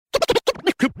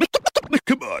Come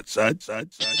on, son.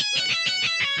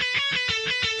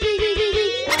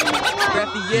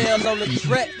 Raphael on the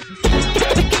track.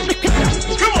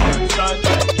 Come on, son.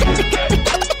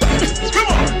 Come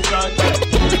on, son.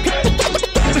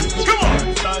 Come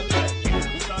on, son.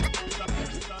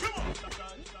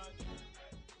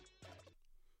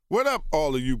 What up,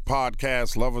 all of you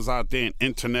podcast lovers out there and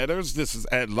interneters? This is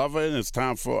Ed Lover, and it's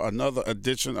time for another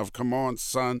edition of Come On,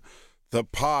 Son, the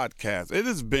podcast. It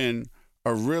has been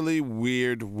a really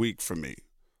weird week for me.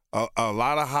 A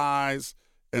lot of highs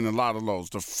and a lot of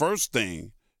lows. The first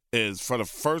thing is, for the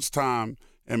first time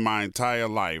in my entire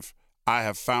life, I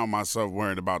have found myself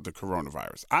worried about the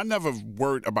coronavirus. I never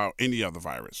worried about any other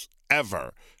virus,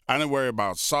 ever. I didn't worry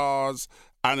about SARS.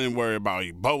 I didn't worry about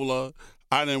Ebola.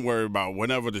 I didn't worry about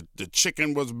whenever the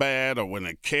chicken was bad or when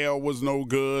the kale was no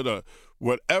good or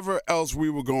whatever else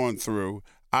we were going through.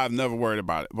 I've never worried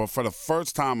about it. But for the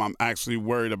first time, I'm actually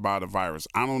worried about a virus.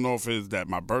 I don't know if it's that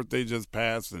my birthday just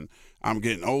passed and I'm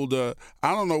getting older.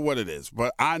 I don't know what it is.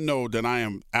 But I know that I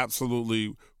am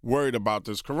absolutely worried about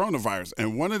this coronavirus.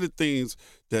 And one of the things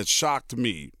that shocked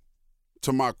me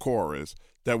to my core is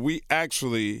that we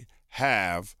actually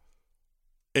have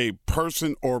a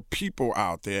person or people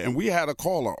out there. And we had a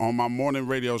caller on my morning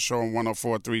radio show on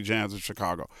 104.3 Jams in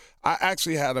Chicago. I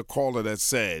actually had a caller that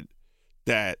said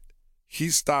that he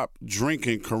stopped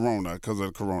drinking Corona because of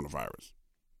the coronavirus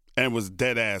and was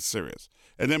dead ass serious.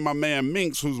 And then my man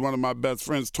Minx, who's one of my best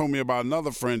friends, told me about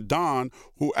another friend, Don,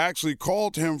 who actually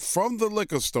called him from the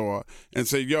liquor store and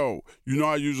said, yo, you know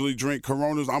I usually drink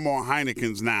Coronas. I'm on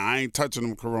Heineken's now. I ain't touching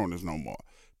them Coronas no more.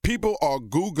 People are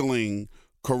Googling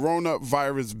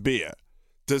coronavirus beer.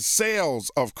 The sales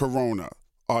of Corona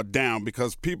are down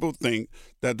because people think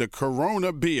that the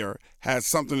Corona beer has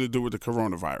something to do with the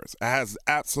coronavirus. It has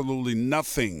absolutely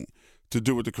nothing to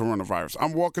do with the coronavirus.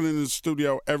 I'm walking in the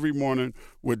studio every morning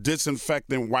with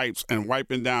disinfectant wipes and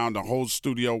wiping down the whole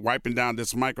studio, wiping down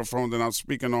this microphone that I'm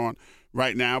speaking on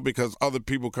right now because other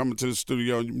people come into the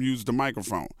studio and use the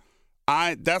microphone.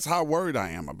 That's how worried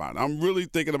I am about it. I'm really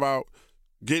thinking about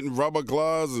getting rubber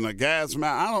gloves and a gas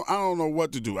mask. I don't know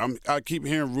what to do. I keep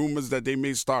hearing rumors that they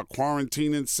may start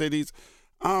quarantining cities.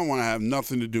 I don't want to have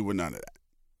nothing to do with none of that.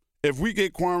 If we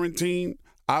get quarantined,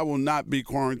 I will not be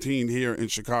quarantined here in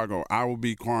Chicago. I will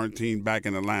be quarantined back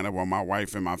in Atlanta where my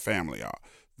wife and my family are.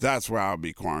 That's where I'll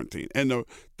be quarantined. And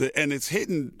and it's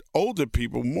hitting older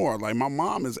people more. Like my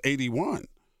mom is 81.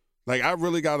 Like I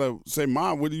really got to say,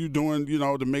 Mom, what are you doing,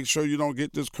 to make sure you don't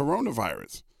get this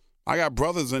coronavirus? I got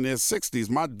brothers in their 60s.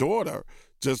 My daughter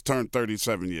just turned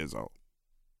 37 years old.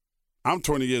 I'm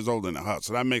 20 years older than her,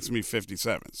 so that makes me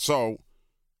 57. So,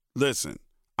 listen,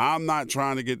 I'm not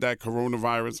trying to get that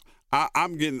coronavirus. I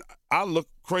look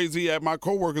crazy at my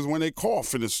coworkers when they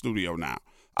cough in the studio now.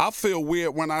 I feel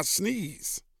weird when I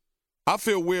sneeze. I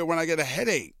feel weird when I get a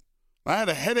headache. I had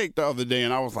a headache the other day,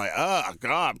 and I was like, oh,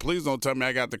 God, please don't tell me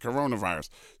I got the coronavirus.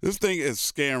 This thing is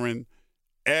scaring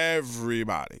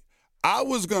everybody. I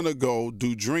was going to go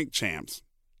do Drink Champs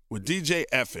with DJ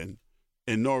Effin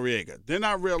in Noriega. Then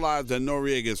I realized that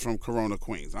Noriega is from Corona,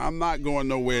 Queens. I'm not going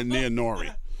nowhere near Nori,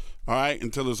 all right,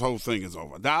 until this whole thing is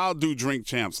over. Now, I'll do Drink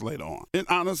Champs later on. It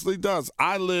honestly does.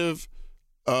 I live,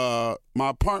 my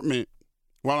apartment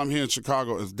while I'm here in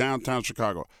Chicago is downtown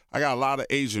Chicago. I got a lot of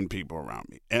Asian people around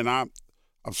me. And I'm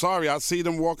sorry, I see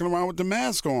them walking around with the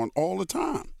mask on all the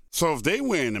time. So if they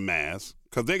wearing the mask,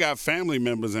 because they got family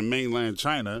members in mainland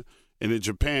China and in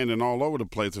Japan and all over the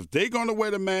place, if they going to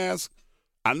wear the mask,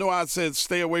 I know I said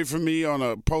stay away from me on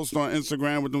a post on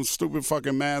Instagram with them stupid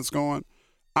fucking masks on.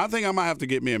 I think I might have to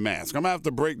get me a mask. I'm going to have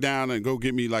to break down and go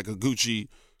get me like a Gucci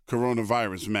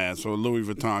coronavirus mask or a Louis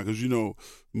Vuitton because,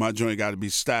 my joint got to be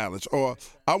stylish. Or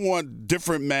I want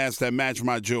different masks that match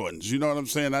my Jordans. You know what I'm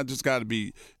saying? I just got to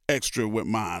be extra with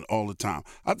mine all the time.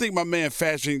 I think my man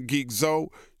Fashion Geek Zoe,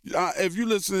 if you're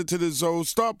listening to this, Zoe,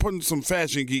 start putting some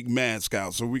Fashion Geek mask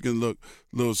out so we can look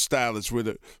a little stylish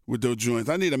with those joints.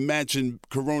 I need a matching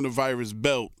coronavirus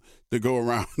belt to go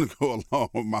around and go along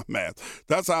with my mask.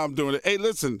 That's how I'm doing it. Hey,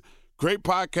 listen, great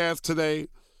podcast today.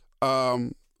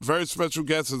 Very special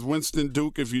guest is Winston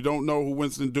Duke. If you don't know who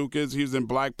Winston Duke is, he was in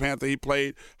Black Panther. He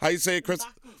played, how you say it, Chris?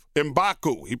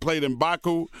 M'Baku. He played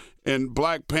M'Baku in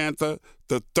Black Panther,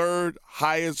 the third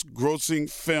highest grossing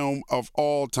film of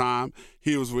all time.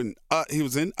 He was in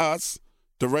Us,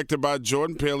 directed by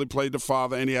Jordan Peele. He played the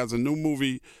father, and he has a new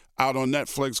movie out on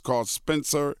Netflix called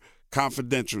Spenser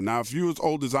Confidential. Now, if you're as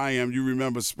old as I am, you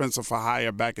remember Spenser for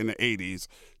Hire back in the 80s.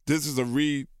 This is a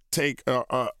retake,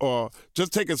 or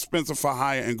just taking Spenser for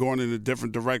Hire and going in a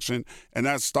different direction, and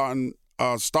that's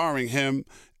starring him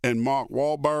and Mark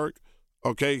Wahlberg.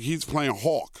 Okay, he's playing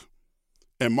Hawk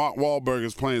and Mark Wahlberg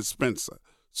is playing Spenser.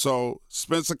 So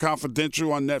Spenser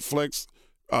Confidential on Netflix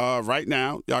right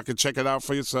now. Y'all can check it out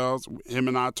for yourselves. Him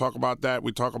and I talk about that.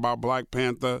 We talk about Black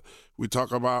Panther. We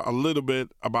talk about a little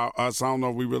bit about us. I don't know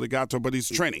if we really got to it, but he's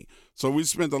Trini. So we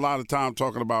spent a lot of time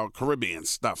talking about Caribbean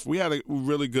stuff. We had a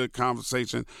really good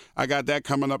conversation. I got that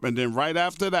coming up. And then right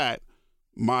after that,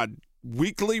 my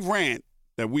weekly rant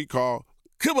that we call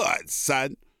Come On,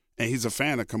 Son. And he's a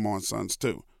fan of Come On, Sons,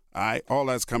 too. All right? All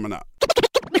that's coming up.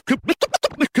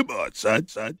 Come on,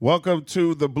 son. Welcome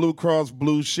to the Blue Cross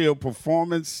Blue Shield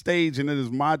performance stage, and it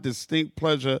is my distinct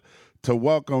pleasure to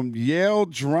welcome Yale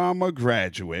drama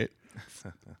graduate,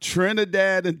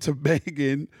 Trinidad and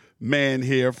Tobago man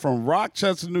here from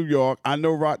Rochester, New York. I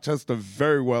know Rochester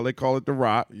very well. They call it the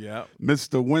Rock. Yep.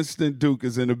 Mr. Winston Duke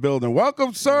is in the building.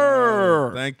 Welcome,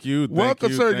 sir. Thank you.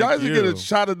 Welcome, sir. Y'all should get a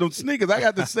shot of them sneakers. I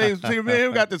got the same. Man,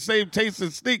 we got the same taste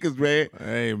in sneakers, man.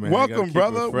 Hey, man. Welcome,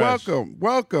 brother.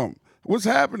 Welcome. What's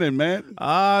happening, man?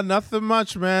 Nothing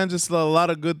much, man. Just a lot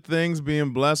of good things,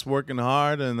 being blessed, working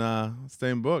hard, and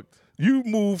staying booked. You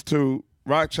moved to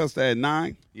Rochester at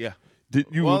 9? Yeah.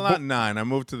 Not 9. I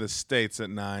moved to the States at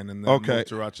 9, and then moved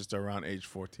to Rochester around age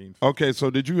 14. Okay, so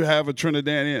did you have a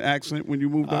Trinidadian accent when you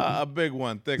moved up? A big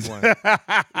one, thick one.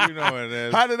 You know what it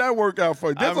is. How did that work out for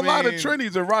you? There's a lot of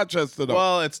Trinis in Rochester, though.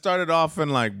 Well, it started off in,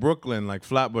 like, Brooklyn, like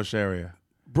Flatbush area.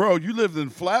 Bro, you lived in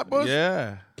Flatbush?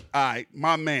 Yeah. All right,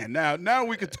 my man. Now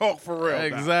we can talk for real.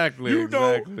 Exactly. You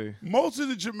know, most of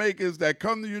the Jamaicans that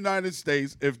come to the United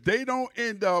States, if they don't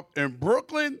end up in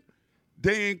Brooklyn,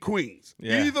 they in Queens.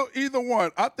 Yeah. Either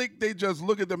one. I think they just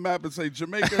look at the map and say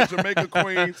Jamaica,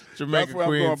 Queens. Jamaica, that's where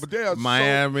Queens, I'm going. But they are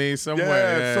Miami,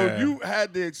 somewhere. Yeah, so you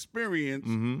had the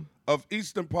experience of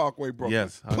Eastern Parkway, Brooklyn.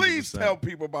 Yes, 100%. Please tell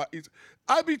people about Eastern.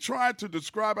 I be trying to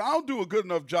describe it. I don't do a good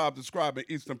enough job describing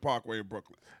Eastern Parkway in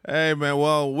Brooklyn. Hey, man,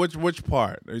 well, which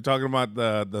part? Are you talking about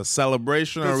the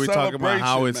celebration, or are we talking about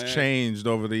how it's changed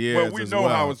over the years? Well, we know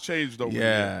how it's changed over the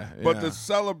years. But the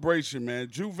celebration, man,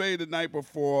 Juve the night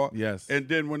before, yes, and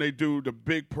then when they do the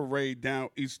big parade down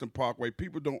Eastern Parkway,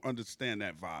 people don't understand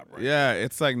that vibe, right? Yeah,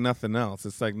 it's like nothing else.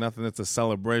 It's like nothing. It's a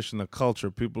celebration of culture.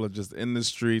 People are just in the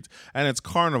streets, and it's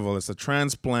carnival. It's a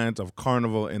transplant of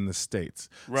carnival in the States.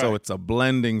 Right. So it's a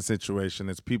blending situation.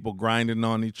 It's people grinding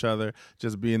on each other,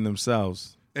 just being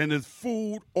themselves. And it's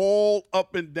food all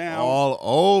up and down. All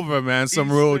over, man. Some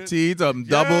roti, some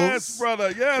doubles. Yes,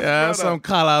 brother. Yes, brother. Some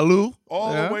kalalu.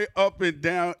 All the way up and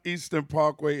down Eastern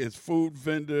Parkway is food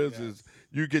vendors. Is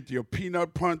you get your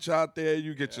peanut punch out there.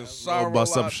 You get your sorrel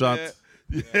bust up out shots.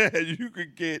 there. Yeah, you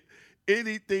could get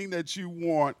anything that you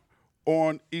want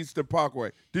on Eastern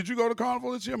Parkway. Did you go to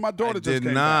Carnival this year? My daughter just came back. I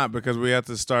did not, because we had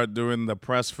to start doing the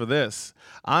press for this.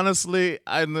 Honestly,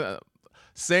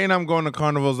 saying I'm going to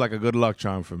Carnival is like a good luck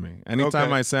charm for me.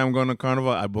 Anytime I say I'm going to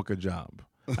Carnival, I book a job.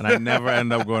 And I never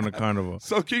end up going to Carnival.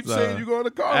 So keep saying you're going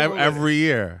to Carnival. Every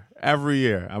year, I'm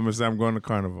going to say I'm going to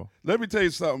Carnival. Let me tell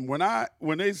you something.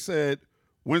 When they said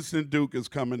Winston Duke is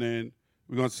coming in,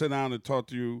 we're going to sit down and talk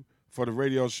to you for the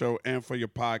radio show and for your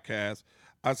podcast,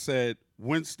 I said,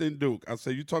 Winston Duke. I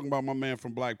said, you talking about my man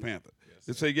from Black Panther? Yes,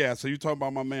 they said, yeah. I said, you talking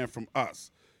about my man from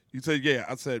Us? You said, yeah.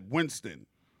 I said, Winston.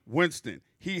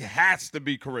 He has to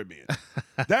be Caribbean.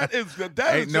 That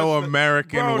ain't is no just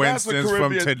American Winstons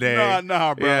from today.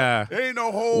 Nah, bro. Yeah. Ain't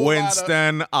no whole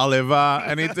Winston, Oliver,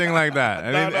 anything like that.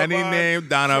 Any name,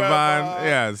 Donovan.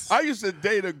 Yes. I used to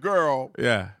date a girl.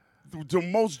 Yeah. The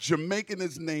most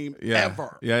Jamaicanest name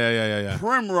ever. Yeah.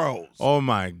 Primrose. Oh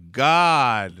my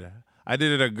God. I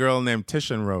did it a girl named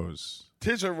Tishan Rose.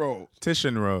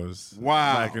 Tishan Rose.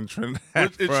 Wow. Back in Trinidad.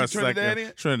 Is she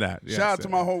Trinidadian? Trinidad, yes. Shout out to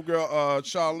my homegirl,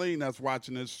 Charlene, that's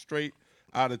watching this straight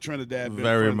out of Trinidad.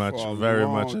 Very much a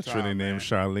Trini named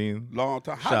Charlene. Long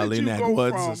time. Charlene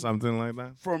Edwards or something like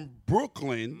that. From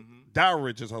Brooklyn,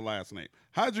 Dowridge is her last name.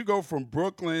 How did you go from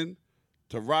Brooklyn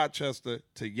to Rochester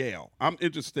to Yale? I'm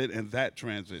interested in that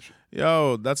transition.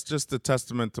 Yo, that's just a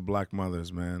testament to black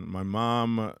mothers, man. My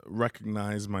mom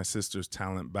recognized my sister's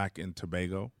talent back in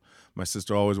Tobego. My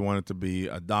sister always wanted to be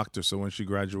a doctor, so when she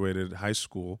graduated high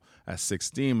school at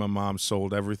 16, my mom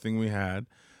sold everything we had,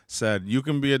 said, you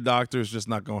can be a doctor, it's just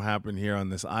not going to happen here on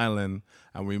this island.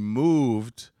 And we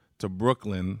moved to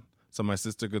Brooklyn so my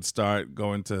sister could start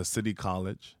going to City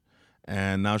College,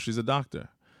 and now she's a doctor.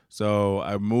 So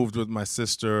I moved with my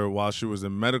sister while she was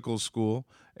in medical school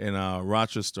in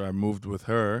Rochester. I moved with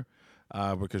her.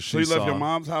 Because she left your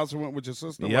mom's house and went with your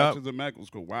sister while she was in medical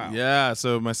school. Wow. Yeah,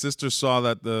 so my sister saw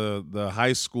that the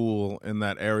high school in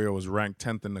that area was ranked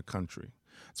 10th in the country.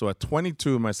 So at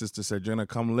 22, my sister said, you're going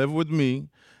to come live with me,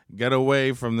 get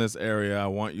away from this area. I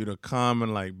want you to come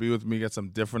and like be with me, get some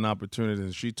different opportunities.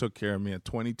 And she took care of me at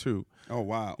 22. Oh,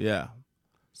 wow. Yeah.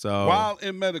 So While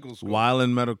in medical school. While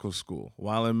in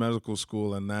medical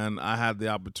school. And then I had the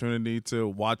opportunity to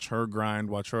watch her grind,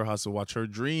 watch her hustle, watch her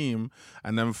dream,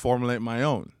 and then formulate my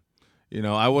own. You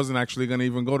know, I wasn't actually going to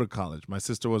even go to college. My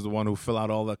sister was the one who filled out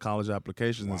all the college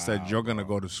applications and said, you're going to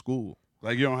go to school.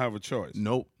 Like you don't have a choice.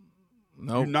 Nope.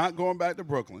 You're not going back to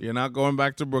Brooklyn. You're not going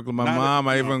back to Brooklyn.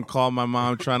 I even called my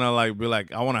mom trying to like be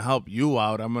like, I want to help you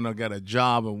out. I'm going to get a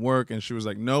job and work. And she was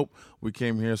like, nope, we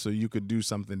came here so you could do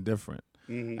something different.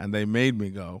 Mm-hmm. And they made me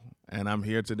go. And I'm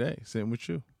here today sitting with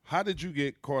you. How did you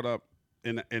get caught up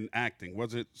in acting?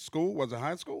 Was it school? Was it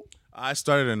high school? I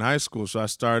started in high school. So I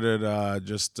started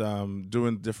just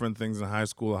doing different things in high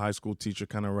school. A high school teacher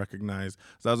kind of recognized.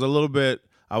 So I was a little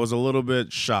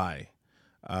bit shy.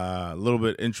 A little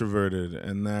bit introverted,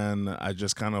 and then I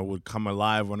just kind of would come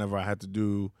alive whenever I had to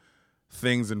do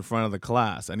things in front of the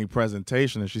class, any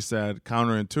presentation. And she said,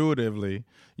 counterintuitively,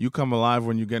 you come alive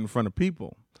when you get in front of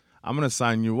people. I'm going to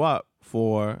sign you up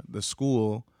for the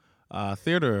school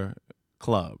theater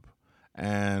club.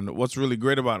 And what's really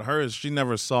great about her is she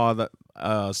never saw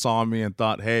me and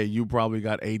thought, hey, you probably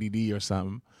got ADD or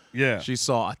something. Yeah. She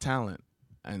saw a talent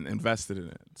and invested in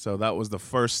it. So that was the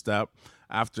first step.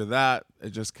 After that,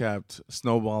 it just kept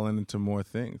snowballing into more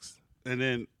things. And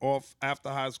then after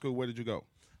high school, where did you go?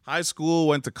 High school,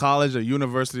 went to college at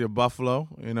University of Buffalo,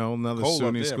 another cold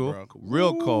SUNY there, school. Bro.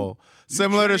 Real cold.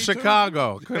 Similar to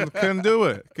Chicago. Couldn't do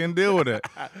it. Couldn't deal with it.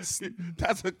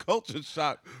 That's a culture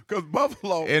shock because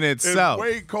Buffalo in itself is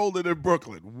way colder than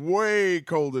Brooklyn. Way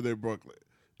colder than Brooklyn.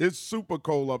 It's super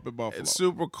cold up in Buffalo. It's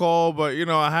super cold, but,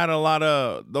 I had a lot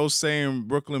of those same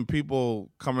Brooklyn people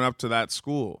coming up to that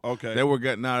school. Okay. They were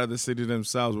getting out of the city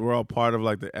themselves. We were all part of,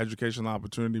 like, the Educational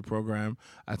Opportunity Program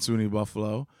at SUNY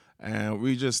Buffalo, and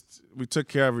we took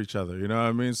care of each other, you know what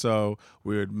I mean? So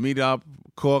we would meet up,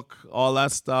 cook, all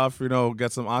that stuff,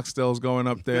 get some oxtails going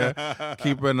up there,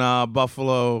 keeping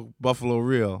Buffalo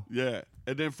real. Yeah.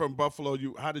 And then from Buffalo,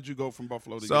 how did you go from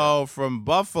Buffalo to So from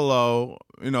Buffalo,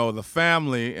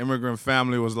 the immigrant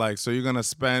family was like, so you're going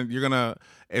to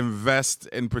invest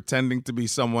in pretending to be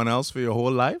someone else for your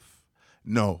whole life?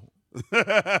 No.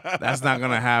 That's not going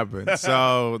to happen.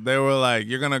 So they were like,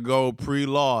 you're going to go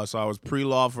pre-law. So I was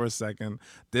pre-law for a second,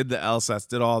 did the LSATs,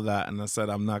 did all that, and I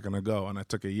said, I'm not going to go. And I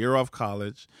took a year off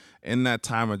college. In that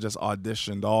time, I just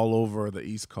auditioned all over the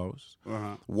East Coast.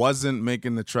 Uh-huh. Wasn't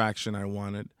making the traction I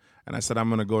wanted. And I said, I'm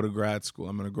going to go to grad school.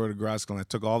 And I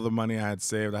took all the money I had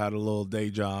saved. I had a little day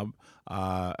job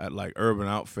at like Urban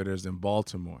Outfitters in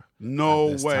Baltimore.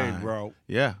 No way, bro.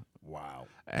 Yeah. Wow.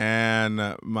 And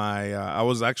I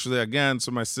was actually,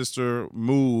 so my sister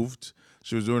moved.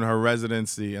 She was doing her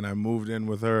residency, and I moved in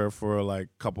with her for like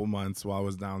a couple months while I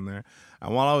was down there.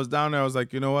 And while I was down there, I was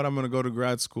like, you know what? I'm going to go to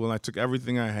grad school. And I took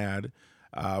everything I had,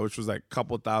 which was like a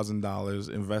couple $1,000,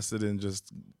 invested in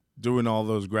just doing all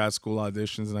those grad school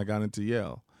auditions, and I got into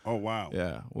Yale. Oh, wow.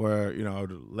 Yeah, where, I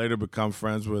would later become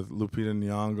friends with Lupita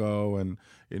Nyong'o and,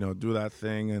 do that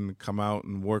thing and come out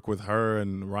and work with her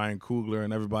and Ryan Coogler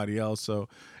and everybody else. So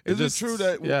Is it true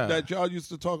that y'all used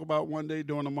to talk about one day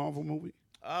doing a Marvel movie?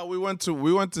 We went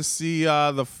to see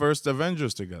the first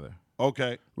Avengers together.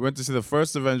 Okay. We went to see the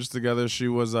first Avengers together. She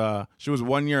was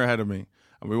 1 year ahead of me.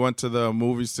 And we went to the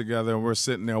movies together, and we're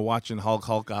sitting there watching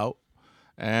Hulk out.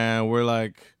 And we're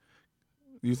like,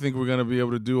 you think we're gonna be able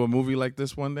to do a movie like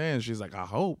this one day? And she's like, I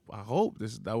hope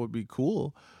that would be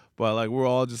cool. But like we're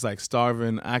all just like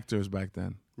starving actors back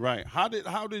then. Right. How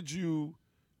did you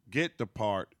get the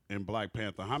part in Black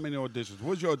Panther? How many auditions? What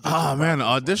was your audition? Oh man, the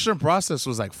audition process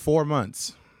was like 4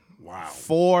 months. Wow.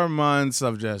 4 months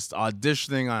of just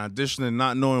auditioning,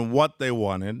 not knowing what they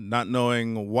wanted, not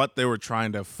knowing what they were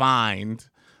trying to find.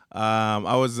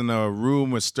 I was in a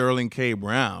room with Sterling K.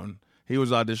 Brown. He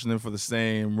was auditioning for the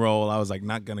same role. I was like,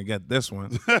 not going to get this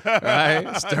one.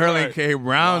 Right? Sterling Right. K.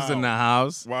 Brown's in the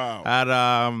house. Wow. Had,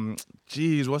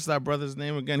 what's that brother's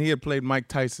name again? He had played Mike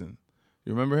Tyson.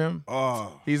 You remember him?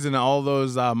 Oh. He's in all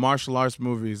those martial arts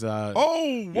movies. Whoa.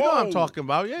 You know what I'm talking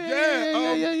about.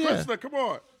 Yeah. Krista, come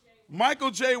on.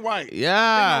 Michael J. White.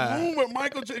 Yeah. In the room with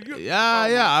Michael J.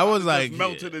 I was like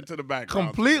melted into the background.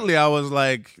 Completely. I was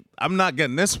like, I'm not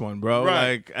getting this one, bro.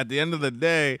 Right. Like at the end of the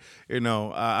day,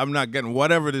 I'm not getting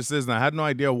whatever this is. And I had no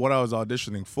idea what I was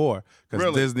auditioning for because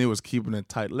Really? Disney was keeping it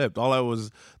tight-lipped.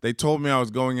 They told me I was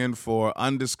going in for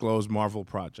undisclosed Marvel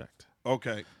project.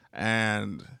 Okay.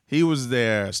 And he was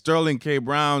there. Sterling K.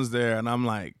 Brown's there, and I'm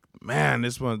like, man,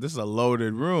 this is a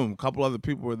loaded room. A couple other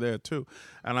people were there too.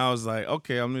 And I was like,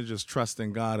 okay, I'm going to just trust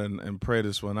in God and pray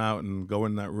this one out and go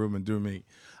in that room and do me.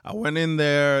 I went in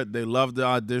there. They loved the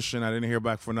audition. I didn't hear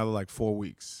back for another like 4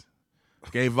 weeks.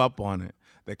 Gave up on it.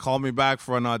 They called me back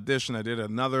for an audition. I did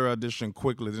another audition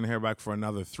quickly. Didn't hear back for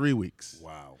another 3 weeks.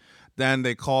 Wow. Then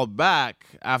they called back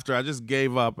after I just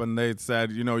gave up, and they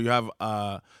said, you have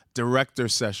a director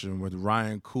session with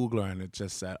Ryan Coogler, and it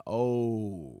just said,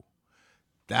 oh,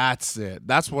 that's it.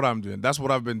 That's what I'm doing. That's what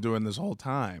I've been doing this whole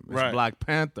time. It's Right. Black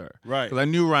Panther. Right. Because I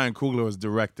knew Ryan Coogler was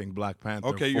directing Black Panther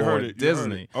Okay, for you heard it. You heard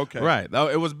Disney. it. Okay. Right.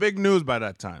 It was big news by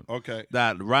that time. Okay.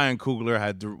 That Ryan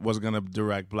Coogler was going to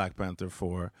direct Black Panther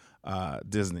for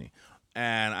Disney.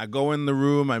 And I go in the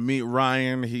room. I meet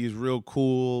Ryan. He's real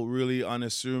cool, really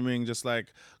unassuming, just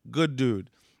like good dude.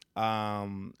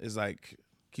 Is like,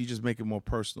 can you just make it more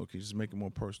personal? Can you just make it more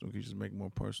personal? Can you just make it more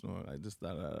personal? I just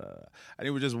and he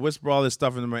would just whisper all this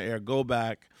stuff into my ear. Go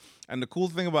back. And the cool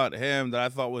thing about him that I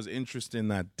thought was interesting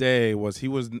that day was he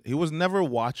was never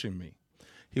watching me.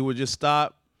 He would just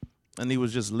stop and he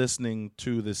was just listening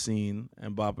to the scene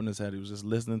and bopping his head. He was just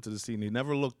listening to the scene. He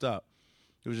never looked up.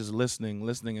 He was just listening,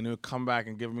 and he would come back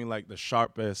and give me like the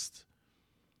sharpest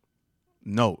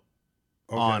note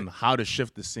on how to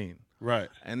shift the scene. Right.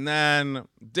 And then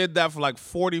did that for like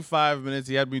 45 minutes.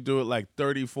 He had me do it like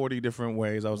 30, 40 different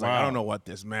ways. I was like, I don't know what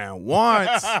this man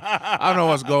wants. I don't know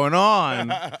what's going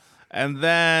on. And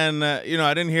then, I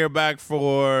didn't hear back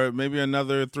for maybe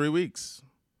another 3 weeks.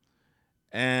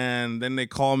 And then they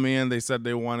called me and they said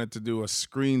they wanted to do a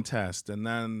screen test. And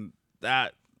then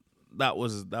that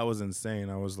was insane.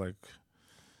 I was like,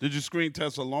 did you screen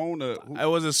test alone? It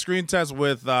was a screen test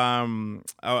with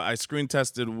I screen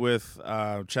tested with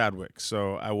Chadwick.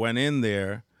 So I went in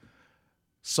there,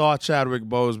 saw Chadwick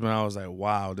Boseman. I was like,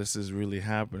 wow, this is really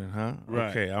happening, huh?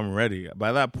 Right. Okay, I'm ready.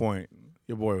 By that point,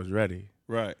 your boy was ready.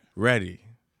 Right. Ready.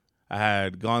 I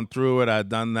had gone through it. I had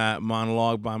done that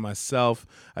monologue by myself.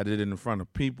 I did it in front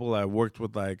of people. I worked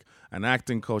with like an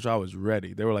acting coach. I was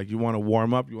ready. They were like, you want to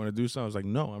warm up? You want to do something? I was like,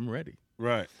 no, I'm ready.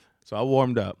 Right. So I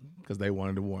warmed up because they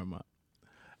wanted to warm up.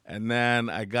 And then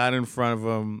I got in front of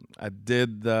them. I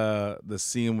did the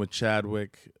scene with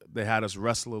Chadwick. They had us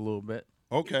wrestle a little bit.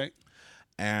 Okay.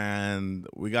 And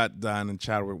we got done, and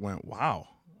Chadwick went, wow.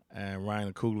 And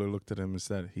Ryan Coogler looked at him and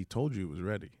said, he told you he was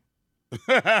ready. You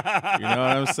know what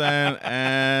I'm saying?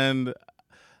 And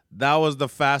that was the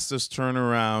fastest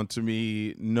turnaround to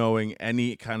me knowing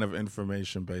any kind of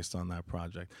information based on that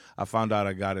project. I found out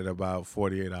I got it about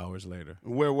 48 hours later.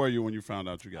 Where were you when you found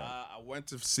out you got it? I went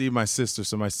to see my sister.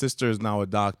 So my sister is now a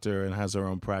doctor and has her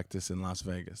own practice in Las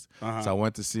Vegas. Uh-huh. So I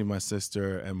went to see my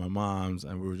sister and my mom's,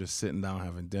 and we were just sitting down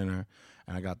having dinner,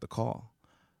 and I got the call.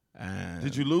 And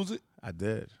did you lose it? I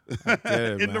did. I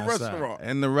did. In man. the restaurant?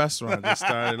 In the restaurant. I just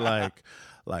started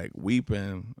like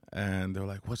weeping, and they were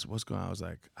like, what's going on? I was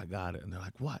like, I got it. And they're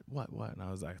like, what? And I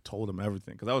was like, I told them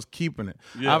everything because I was keeping it.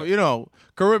 Yeah.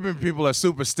 Caribbean people are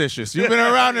superstitious. You've been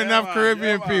around enough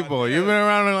Caribbean people. Yeah. You've been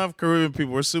around enough Caribbean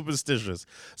people. We're superstitious.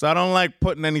 So I don't like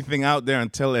putting anything out there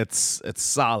until it's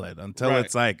solid, until Right.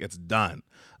 it's like it's done.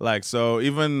 Like, so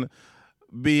even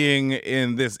being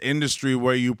in this industry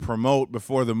where you promote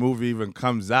before the movie even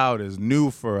comes out is new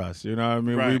for us. You know what I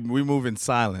mean? Right. We move in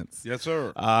silence. Yes,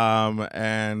 sir.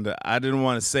 And I didn't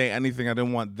want to say anything. I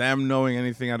didn't want them knowing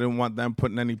anything. I didn't want them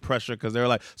putting any pressure because they were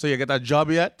like, so you get that job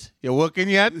yet? You working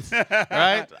yet?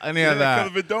 Right? Any of that.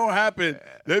 Because if it don't happen,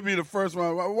 they'd be the first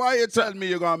one. Why you telling me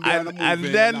you're going to be in the movie? And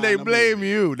then they blame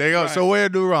you. They go, so what you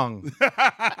do wrong?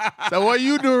 So what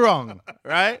you do wrong?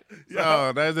 Right?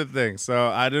 So that's the thing. So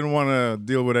I didn't want to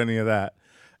deal with any of that.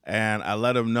 And I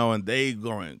let them know, and they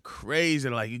going crazy.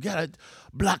 Like, you got a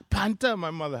Black Panther? My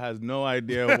mother has no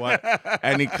idea what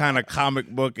any kind of comic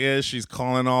book is. She's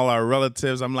calling all our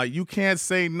relatives. I'm like, you can't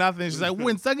say nothing. She's like,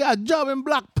 Winston, I got a job in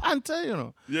Black Panther, you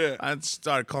know. Yeah. I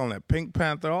started calling it Pink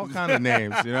Panther, all kind of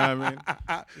names, you know what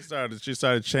I mean? She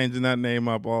started changing that name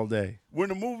up all day. When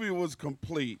the movie was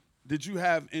complete, did you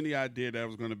have any idea that it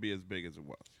was going to be as big as it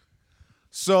was?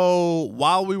 So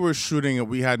while we were shooting it,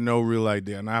 we had no real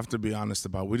idea, and I have to be honest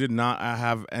about it. We did not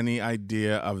have any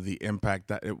idea of the impact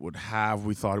that it would have.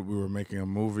 We thought we were making a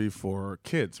movie for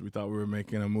kids. We thought we were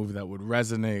making a movie that would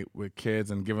resonate with kids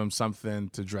and give them something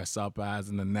to dress up as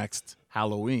in the next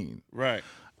Halloween. Right.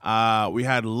 We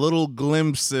had little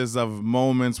glimpses of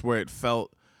moments where it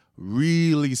felt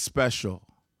really special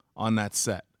on that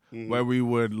set, where we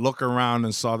would look around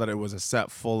and saw that it was a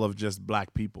set full of just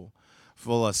black people.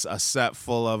 A set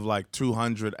full of like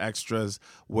 200 extras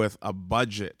with a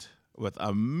budget, with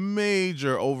a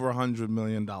major over $100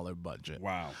 million budget.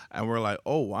 Wow. And we're like,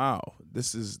 oh, wow,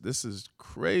 this is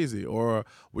crazy. Or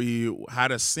we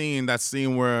had that scene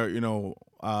where,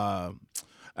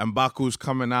 M'Baku's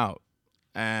coming out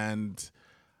and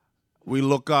we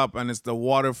look up and it's the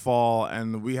waterfall,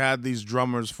 and we had these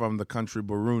drummers from the country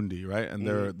Burundi, right? And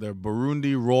they're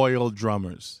Burundi royal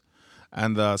drummers.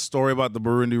 And the story about the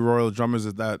Burundi royal drummers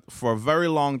is that for a very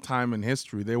long time in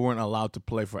history, they weren't allowed to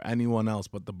play for anyone else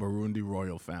but the Burundi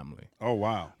royal family. Oh,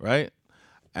 wow. Right?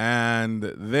 And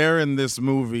they're in this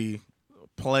movie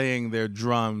playing their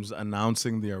drums,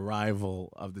 announcing the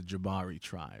arrival of the Jabari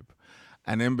tribe.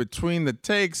 And in between the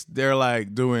takes, they're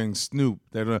like doing Snoop.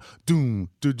 They're doing doom,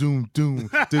 do doom,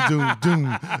 doom, do doom,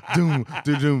 doom, doom,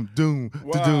 do doom, doom,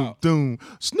 do doom, doom,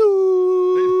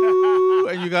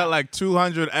 Snoop. And you got like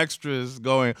 200 extras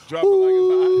going,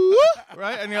 ooh,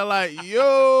 right? And you're like,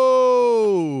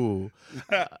 yo.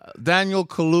 Daniel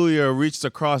Kaluuya reached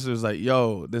across. It was like,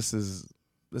 yo, this is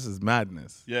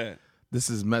madness. Yeah. This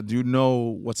is mad. Do you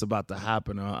know what's about to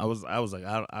happen? I was like,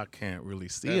 I can't really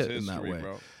see That's it history, in that way.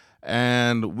 bro.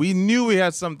 And we knew we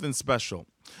had something special.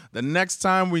 The next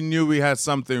time we knew we had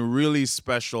something really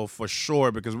special for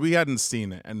sure, because we hadn't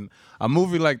seen it. And a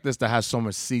movie like this that has so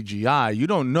much CGI, you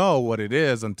don't know what it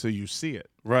is until you see it.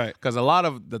 Right. Because a lot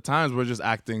of the times we're just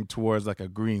acting towards like a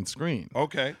green screen.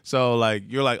 Okay. So like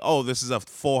you're like, oh, this is a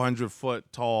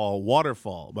 400-foot tall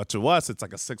waterfall. But to us, it's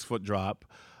like a 6-foot drop.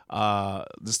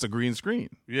 Just a green screen.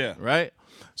 Yeah. Right?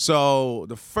 So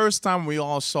the first time we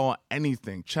all saw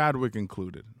anything, Chadwick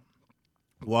included,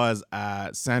 was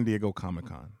at San Diego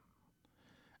Comic-Con.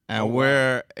 And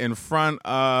we're in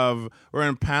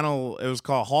panel, it was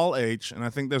called Hall H, and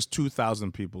I think there's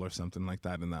 2,000 people or something like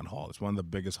that in that hall. It's one of the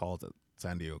biggest halls at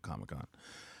San Diego Comic-Con.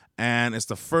 And it's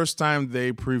the first time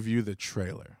they preview the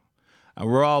trailer. And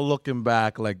we're all looking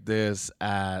back like this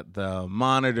at the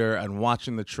monitor and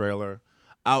watching the trailer.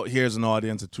 Out here's an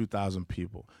audience of 2,000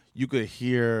 people. You could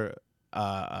hear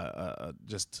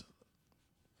just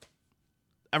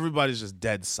everybody's just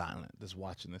dead silent just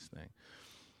watching this thing.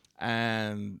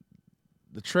 And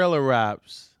the trailer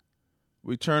wraps.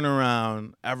 We turn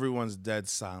around. Everyone's dead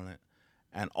silent.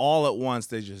 And all at once,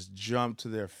 they just jumped to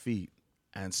their feet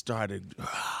and started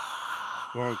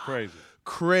going crazy.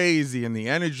 Crazy. And the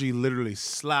energy literally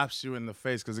slaps you in the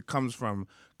face because it comes from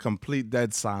complete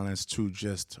dead silence to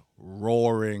just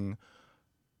roaring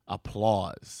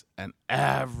applause. And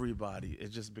everybody, it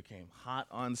just became hot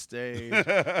on stage.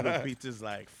 Lupita's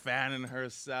like fanning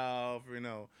herself,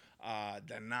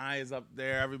 Danai's up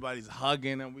there, everybody's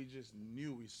hugging, and we just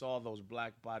knew. We saw those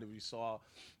black bodies. We saw,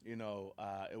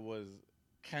 it was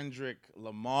Kendrick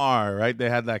Lamar, right? They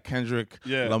had that Kendrick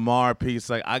Lamar piece,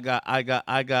 like I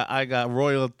got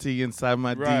royalty inside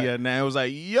my DNA. It was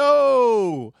like,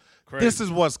 yo, crazy. This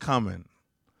is what's coming.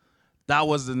 That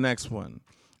was the next one.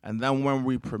 And then when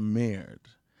we premiered,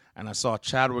 and I saw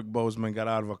Chadwick Boseman get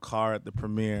out of a car at the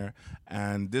premiere,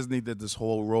 and Disney did this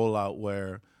whole rollout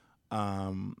where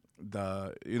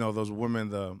those women,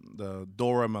 the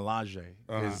Dora Milaje,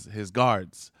 his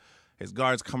guards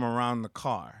come around the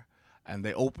car, and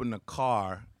they open the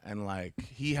car, and like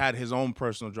he had his own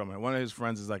personal drummer. One of his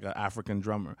friends is like an African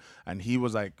drummer, and he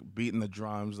was like beating the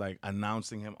drums, like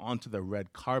announcing him onto the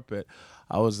red carpet.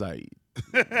 I was like,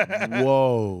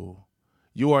 whoa.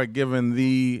 You are giving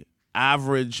the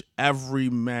average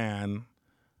everyman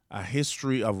a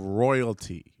history of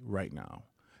royalty right now.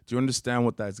 Do you understand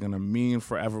what that's going to mean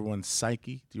for everyone's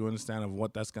psyche? Do you understand of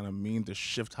what that's going to mean to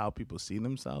shift how people see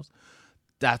themselves?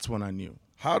 That's when I knew.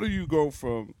 How do you go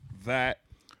from that?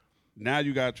 Now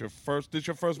you got your first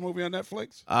movie on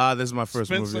Netflix? This is my first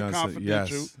movie on Spenser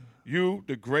Confidential. Yes. You,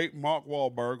 the great Mark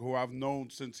Wahlberg, who I've known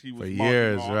since he was for Marky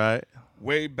years, Mark, right?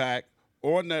 Way back.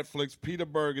 On Netflix, Peter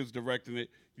Berg is directing it.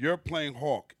 You're playing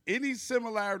Hawk. Any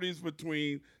similarities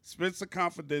between Spenser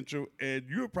Confidential and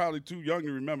you're probably too young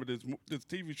to remember this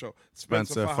TV show,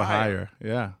 Spenser for Hire?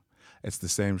 Yeah, it's the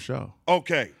same show.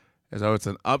 Okay. So it's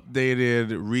an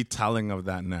updated retelling of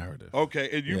that narrative. Okay,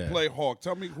 and you play Hawk.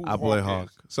 Tell me who Hawk play is.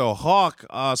 Hawk. So Hawk,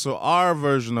 so our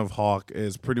version of Hawk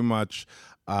is pretty much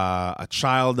a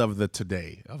child of the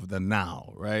today, of the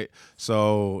now, right?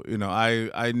 So,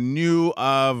 I knew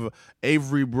of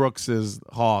Avery Brooks's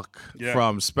Hawk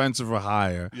from Spenser for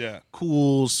Hire. Yeah.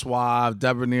 Cool, suave,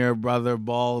 debonair brother,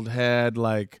 bald head,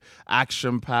 like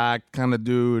action-packed kind of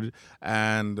dude.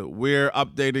 And we're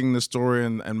updating the story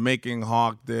and making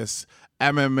Hawk this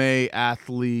MMA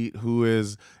athlete who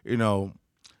is,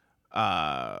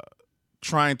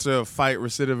 trying to fight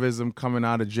recidivism coming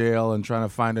out of jail and trying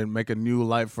to make a new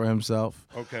life for himself.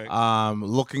 Okay.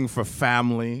 Looking for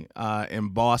family in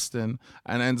Boston,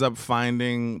 and ends up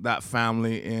finding that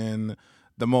family in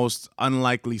the most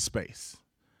unlikely space.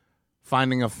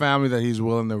 Finding a family that he's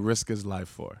willing to risk his life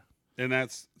for. And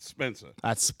that's Spenser.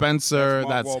 That's Spenser.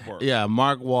 That's Mark Wahlberg. Yeah,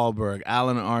 Mark Wahlberg,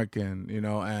 Alan Arkin,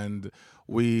 and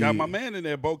We got my man in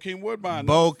there, Bokeem Woodbine.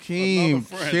 Bokeem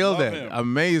killed Love it. him.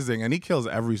 Amazing. And he kills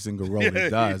every single role he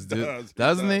does.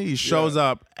 Doesn't he? He shows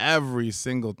up every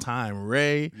single time.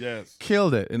 Ray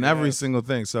killed it in every single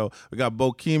thing. So we got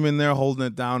Bokeem in there holding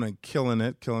it down and killing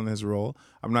his role.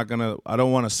 I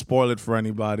don't want to spoil it for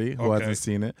anybody who hasn't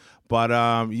seen it. But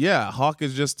Hawk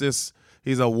is just this.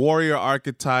 He's a warrior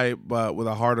archetype, but with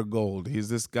a heart of gold. He's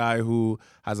this guy who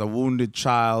has a wounded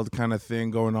child kind of thing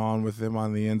going on with him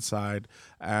on the inside,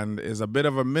 and is a bit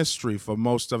of a mystery for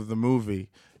most of the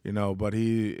movie, but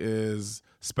he is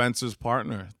Spenser's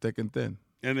partner, thick and thin.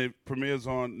 And it premieres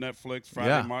on Netflix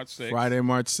Friday, March 6th. Friday,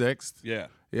 March 6th. Yeah.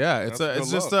 Yeah, it's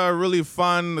just a really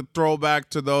fun throwback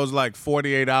to those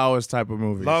 48 hours type of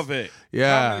movies. Love it.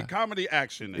 Yeah. Comedy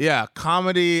action. Yeah,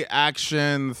 comedy,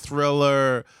 action,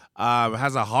 thriller.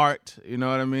 Has a heart, you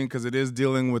know what I mean? Because it is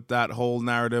dealing with that whole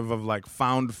narrative of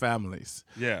found families.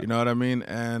 Yeah. You know what I mean?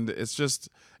 And it's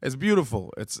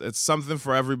beautiful. It's something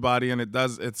for everybody, and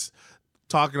it's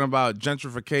talking about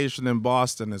gentrification in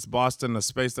Boston. It's Boston, a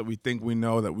space that we think we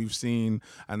know, that we've seen,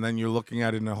 and then you're looking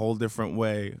at it in a whole different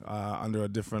way, under a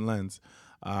different lens.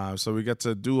 So we get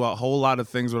to do a whole lot of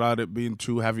things without it being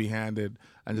too heavy-handed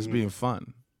and just being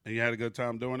fun. And you had a good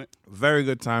time doing it? Very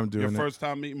good time doing it. Your first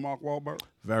time meeting Mark Wahlberg?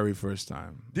 Very first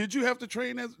time. Did you have to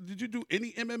train? Did you do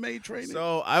any MMA training?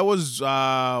 So I was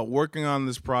working on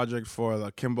this project for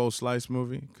the Kimbo Slice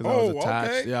movie because I was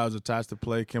attached. Okay. Yeah, I was attached to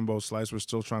play Kimbo Slice. We're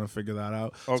still trying to figure that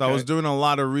out. Okay. So I was doing a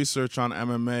lot of research on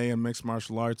MMA and mixed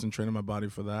martial arts and training my body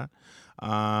for that.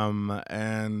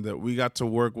 And we got to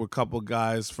work with a couple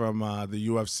guys from the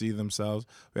UFC themselves.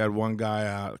 We had one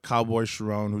guy, Cowboy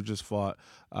Sharon, who just fought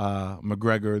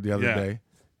McGregor the other day.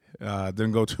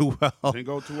 Didn't go too well. Didn't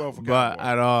go too well for Cowboy.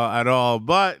 At all.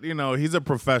 But, he's a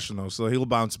professional, so he'll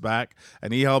bounce back.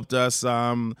 And he helped us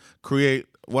create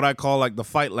what I call the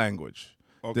fight language.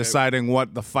 Okay. Deciding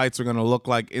what the fights are going to look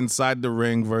like inside the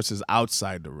ring versus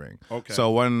outside the ring. Okay. So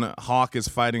when Hawk is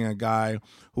fighting a guy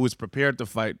who is prepared to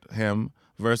fight him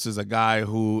versus a guy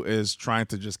who is trying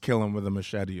to just kill him with a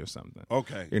machete or something.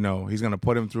 Okay. He's going to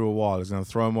put him through a wall. He's going to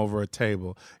throw him over a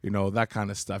table, that kind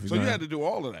of stuff. So you had to do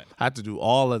all of that? I had to do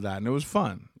all of that, and it was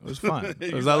fun. It was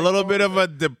It was a little bit of a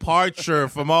departure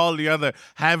from all the other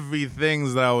heavy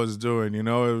things that I was doing, It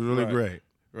was really great.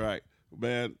 Right.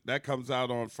 Man, that comes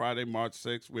out on Friday, March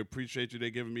 6th. We appreciate you. They're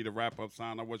giving me the wrap-up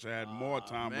sign. I wish I had more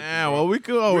time. Man, well, we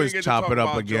could always chop it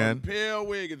up again. Pill.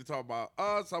 We ain't get to talk about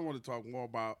us. I want to talk more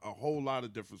about a whole lot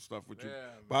of different stuff with you.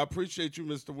 But I appreciate you,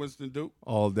 Mr. Winston Duke.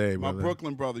 All day, my brother.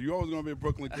 Brooklyn brother. You always going to be a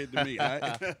Brooklyn kid to me, all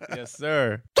right? Yes,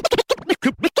 sir.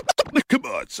 Come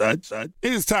on, son.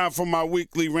 It is time for my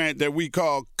weekly rant that we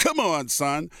call Come On,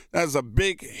 Son. That's a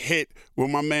big hit with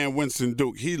my man Winston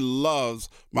Duke. He loves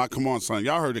my Come On, Son.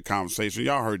 Y'all heard the conversation.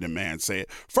 Y'all heard the man say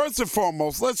it. First and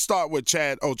foremost, let's start with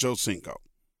Chad Ocho Cinco.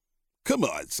 Come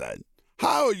on, son.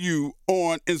 How are you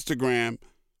on Instagram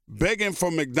begging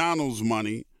for McDonald's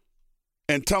money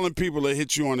and telling people to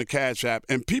hit you on the Cash App,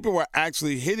 and people were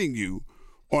actually hitting you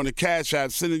on the Cash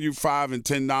App, sending you $5 and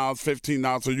 $10,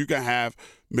 $15 so you can have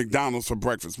McDonald's for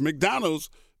breakfast. McDonald's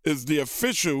is the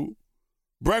official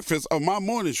breakfast of my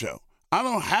morning show. I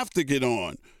don't have to get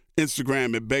on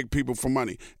Instagram and beg people for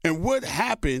money. And what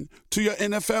happened to your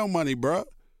NFL money, bro?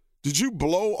 Did you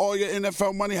blow all your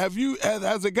NFL money? Has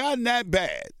it gotten that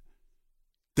bad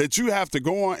that you have to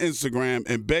go on Instagram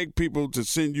and beg people to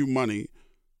send you money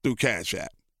through Cash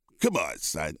App? Come on,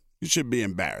 son. You should be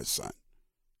embarrassed, son.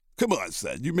 Come on,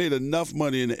 son. You made enough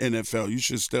money in the NFL. You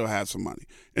should still have some money.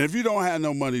 And if you don't have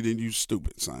no money, then you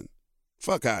stupid, son.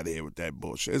 Fuck out of here with that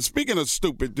bullshit. And speaking of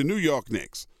stupid, the New York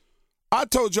Knicks. I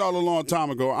told y'all a long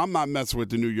time ago, I'm not messing with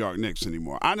the New York Knicks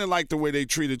anymore. I didn't like the way they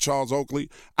treated Charles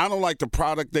Oakley. I don't like the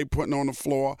product they putting on the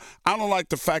floor. I don't like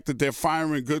the fact that they're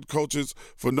firing good coaches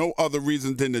for no other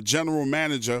reason than the general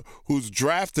manager who's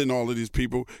drafting all of these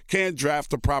people can't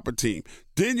draft a proper team.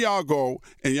 Then y'all go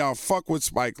and y'all fuck with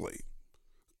Spike Lee.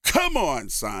 Come on,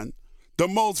 son. The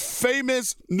most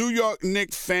famous New York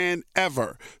Knicks fan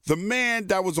ever. The man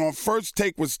that was on First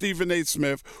Take with Stephen A.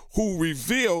 Smith, who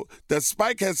revealed that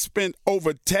Spike has spent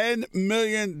over $10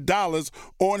 million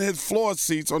on his floor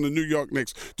seats on the New York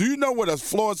Knicks. Do you know what a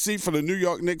floor seat for the New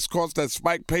York Knicks costs that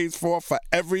Spike pays for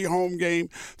every home game?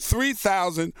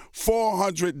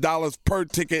 $3,400 per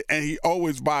ticket, and he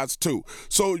always buys two.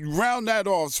 So round that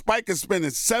off, Spike is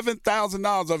spending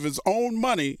 $7,000 of his own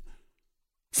money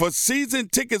for season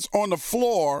tickets on the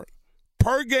floor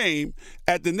per game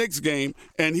at the Knicks game,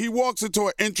 and he walks into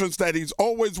an entrance that he's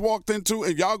always walked into,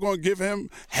 and y'all going to give him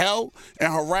hell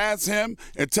and harass him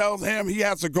and tell him he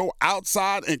has to go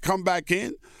outside and come back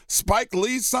in? Spike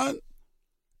Lee, son?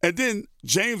 And then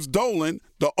James Dolan,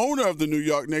 the owner of the New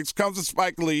York Knicks, comes to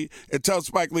Spike Lee and tells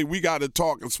Spike Lee, we got to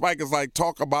talk. And Spike is like,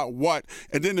 talk about what?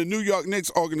 And then the New York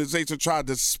Knicks organization tried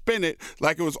to spin it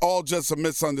like it was all just a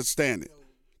misunderstanding.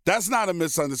 That's not a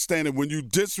misunderstanding when you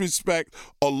disrespect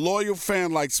a loyal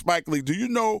fan like Spike Lee. Do you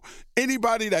know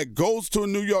anybody that goes to a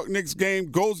New York Knicks game,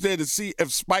 goes there to see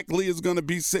if Spike Lee is going to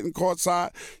be sitting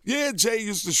courtside? Yeah, Jay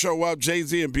used to show up,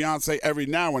 Jay-Z and Beyonce every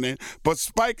now and then, but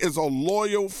Spike is a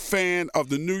loyal fan of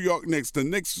the New York Knicks, the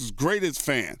Knicks' greatest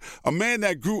fan, a man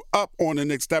that grew up on the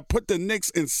Knicks, that put the Knicks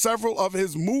in several of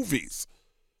his movies.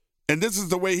 And this is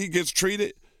the way he gets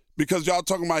treated? Because y'all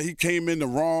talking about he came in the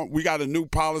wrong, we got a new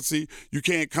policy, you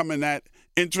can't come in that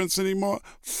entrance anymore.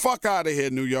 Fuck out of here,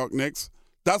 New York Knicks.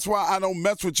 That's why I don't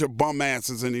mess with your bum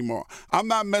asses anymore. I'm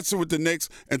not messing with the Knicks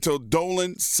until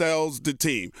Dolan sells the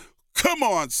team. Come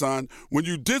on, son. When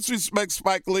you disrespect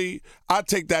Spike Lee, I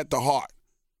take that to heart.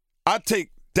 I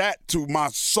take that to my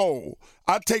soul.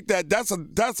 I take that. That's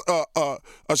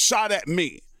a shot at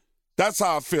me. That's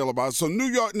how I feel about it. So New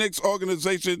York Knicks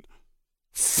organization,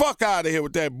 fuck out of here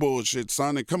with that bullshit,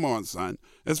 son, and come on, son.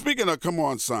 And speaking of come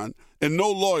on, son, and no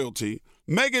loyalty,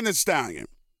 Megan Thee Stallion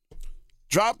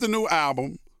dropped a new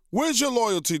album. Where's your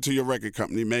loyalty to your record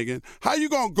company, Megan? How you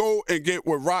gonna go and get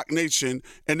with Rock Nation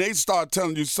and they start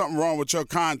telling you something wrong with your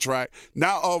contract?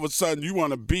 Now all of a sudden you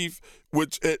want to beef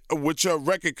with your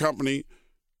record company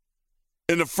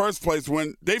in the first place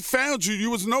when they found you, you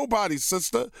was nobody,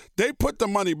 sister. They put the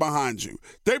money behind you.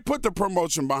 They put the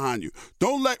promotion behind you.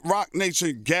 Don't let Rock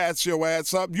Nation gas your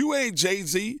ass up. You ain't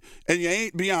Jay-Z and you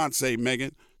ain't Beyonce,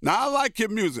 Megan. Now, I like your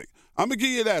music. I'm going to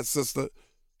give you that, sister.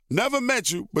 Never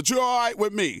met you, but you're all right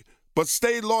with me. But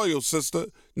stay loyal, sister.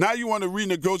 Now you want to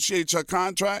renegotiate your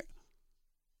contract?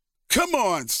 Come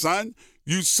on, son.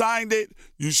 You signed it.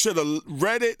 You should have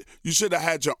read it. You should have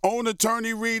had your own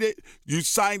attorney read it. You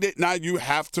signed it. Now you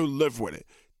have to live with it.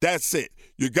 That's it.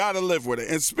 You got to live with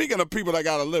it. And speaking of people that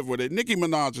got to live with it, Nicki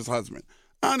Minaj's husband.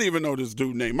 I don't even know this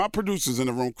dude's name. My producer's in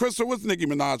the room. Crystal, what's Nicki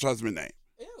Minaj's husband's name?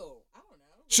 Ew, I don't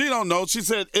know. She don't know. She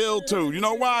said ill too. You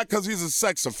know why? Because he's a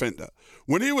sex offender.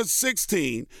 When he was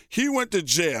 16, he went to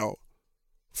jail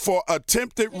for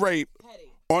attempted rape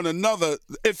on another,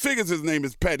 it figures his name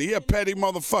is Petty. He a petty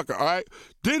motherfucker, all right?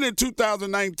 Then in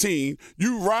 2019,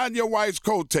 you ride your wife's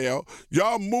coattail,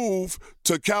 y'all move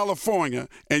to California,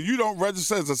 and you don't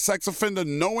register as a sex offender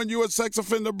knowing you a sex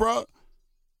offender, bro?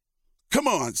 Come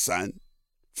on, son.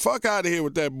 Fuck out of here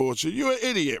with that bullshit. You're an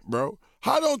idiot, bro.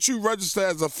 How don't you register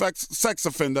as a sex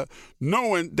offender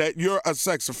knowing that you're a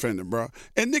sex offender, bro?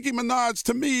 And Nicki Minaj,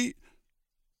 to me,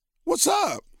 what's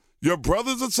up? Your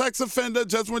brother's a sex offender,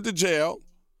 just went to jail.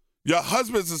 Your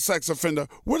husband's a sex offender.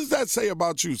 What does that say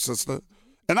about you, sister?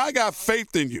 And I got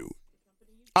faith in you.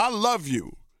 I love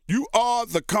you. You are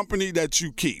the company that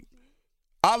you keep.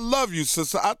 I love you,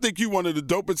 sister. I think you one of the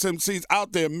dopest MCs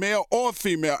out there, male or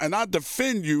female, and I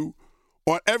defend you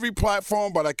on every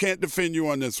platform, but I can't defend you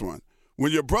on this one.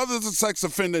 When your brother's a sex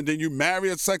offender and then you marry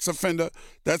a sex offender,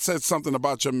 that says something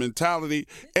about your mentality,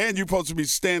 and you're supposed to be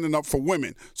standing up for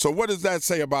women. So what does that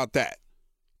say about that?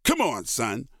 Come on,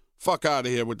 son. Fuck out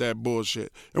of here with that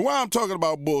bullshit. And while I'm talking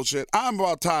about bullshit, I'm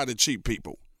about tired of cheap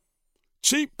people.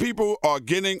 Cheap people are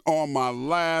getting on my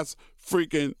last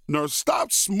freaking nerve.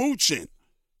 Stop smooching.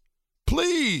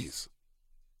 Please.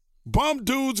 Bum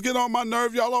dudes get on my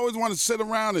nerve. Y'all always want to sit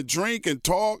around and drink and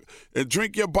talk and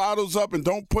drink your bottles up and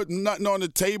don't put nothing on the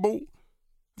table.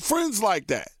 Friends like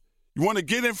that. You want to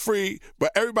get in free,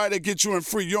 but everybody that gets you in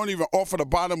free, you don't even offer the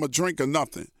bottom a drink or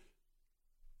nothing.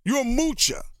 You're a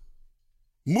moocher.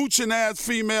 Mooching ass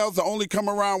females that only come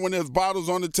around when there's bottles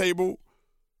on the table,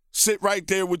 sit right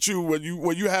there with you when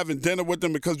you having dinner with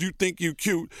them because you think you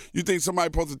cute. You think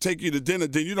somebody's supposed to take you to dinner,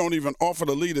 then you don't even offer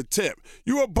the lead a tip.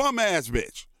 You a bum ass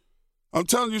bitch. I'm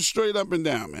telling you straight up and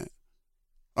down, man.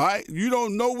 All right? You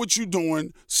don't know what you're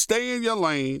doing. Stay in your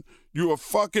lane. You a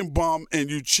fucking bum and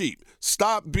you cheap.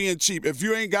 Stop being cheap. If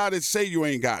you ain't got it, say you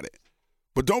ain't got it.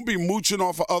 But don't be mooching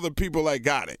off of other people that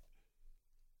got it.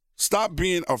 Stop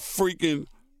being a freaking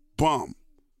bum.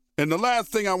 And the last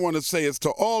thing I want to say is to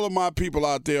all of my people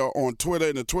out there on Twitter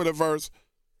in the Twitterverse,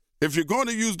 if you're going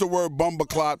to use the word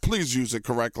bumbleclot, please use it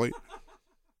correctly.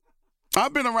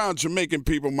 I've been around Jamaican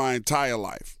people my entire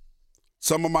life.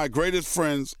 Some of my greatest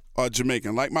friends are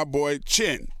Jamaican, like my boy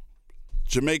Chin,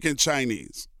 Jamaican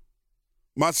Chinese.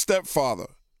 My stepfather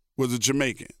was a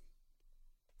Jamaican.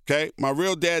 Okay? My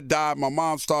real dad died. My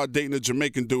mom started dating a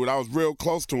Jamaican dude. I was real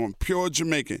close to him. Pure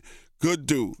Jamaican. Good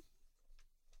dude.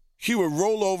 He would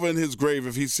roll over in his grave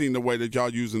if he seen the way that y'all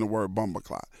using the word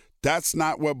bumbleclot. That's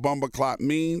not what bumbleclot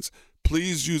means.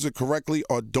 Please use it correctly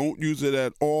or don't use it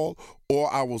at all,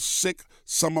 or I will sick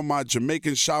some of my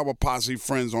Jamaican shower posse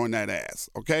friends on that ass,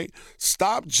 okay?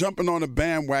 Stop jumping on a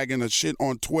bandwagon of shit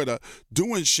on Twitter,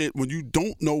 doing shit when you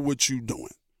don't know what you're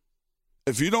doing.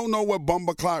 If you don't know what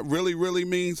bumbleclot really, really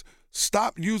means,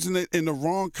 stop using it in the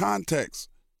wrong context,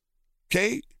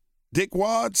 okay?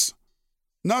 Dickwads,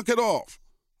 knock it off.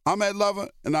 I'm Ed Lover,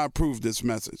 and I approve this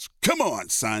message. Come on,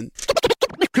 son.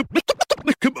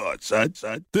 Come on,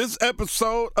 son. This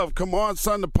episode of Come On,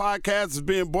 Son, the podcast is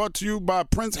being brought to you by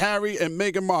Prince Harry and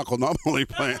Meghan Markle. No, I'm only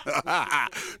playing.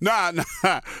 Nah.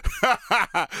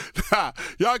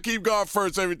 Y'all keep going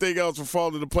first. Everything else will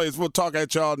fall into place. We'll talk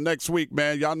at y'all next week,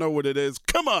 man. Y'all know what it is.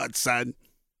 Come on, son.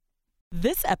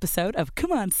 This episode of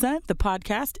Come On, Son, the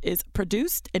podcast is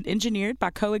produced and engineered by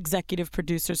co-executive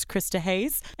producers Krista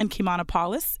Hayes and Kimana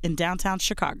Paulus in downtown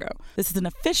Chicago. This is an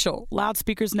official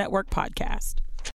Loudspeakers Network podcast.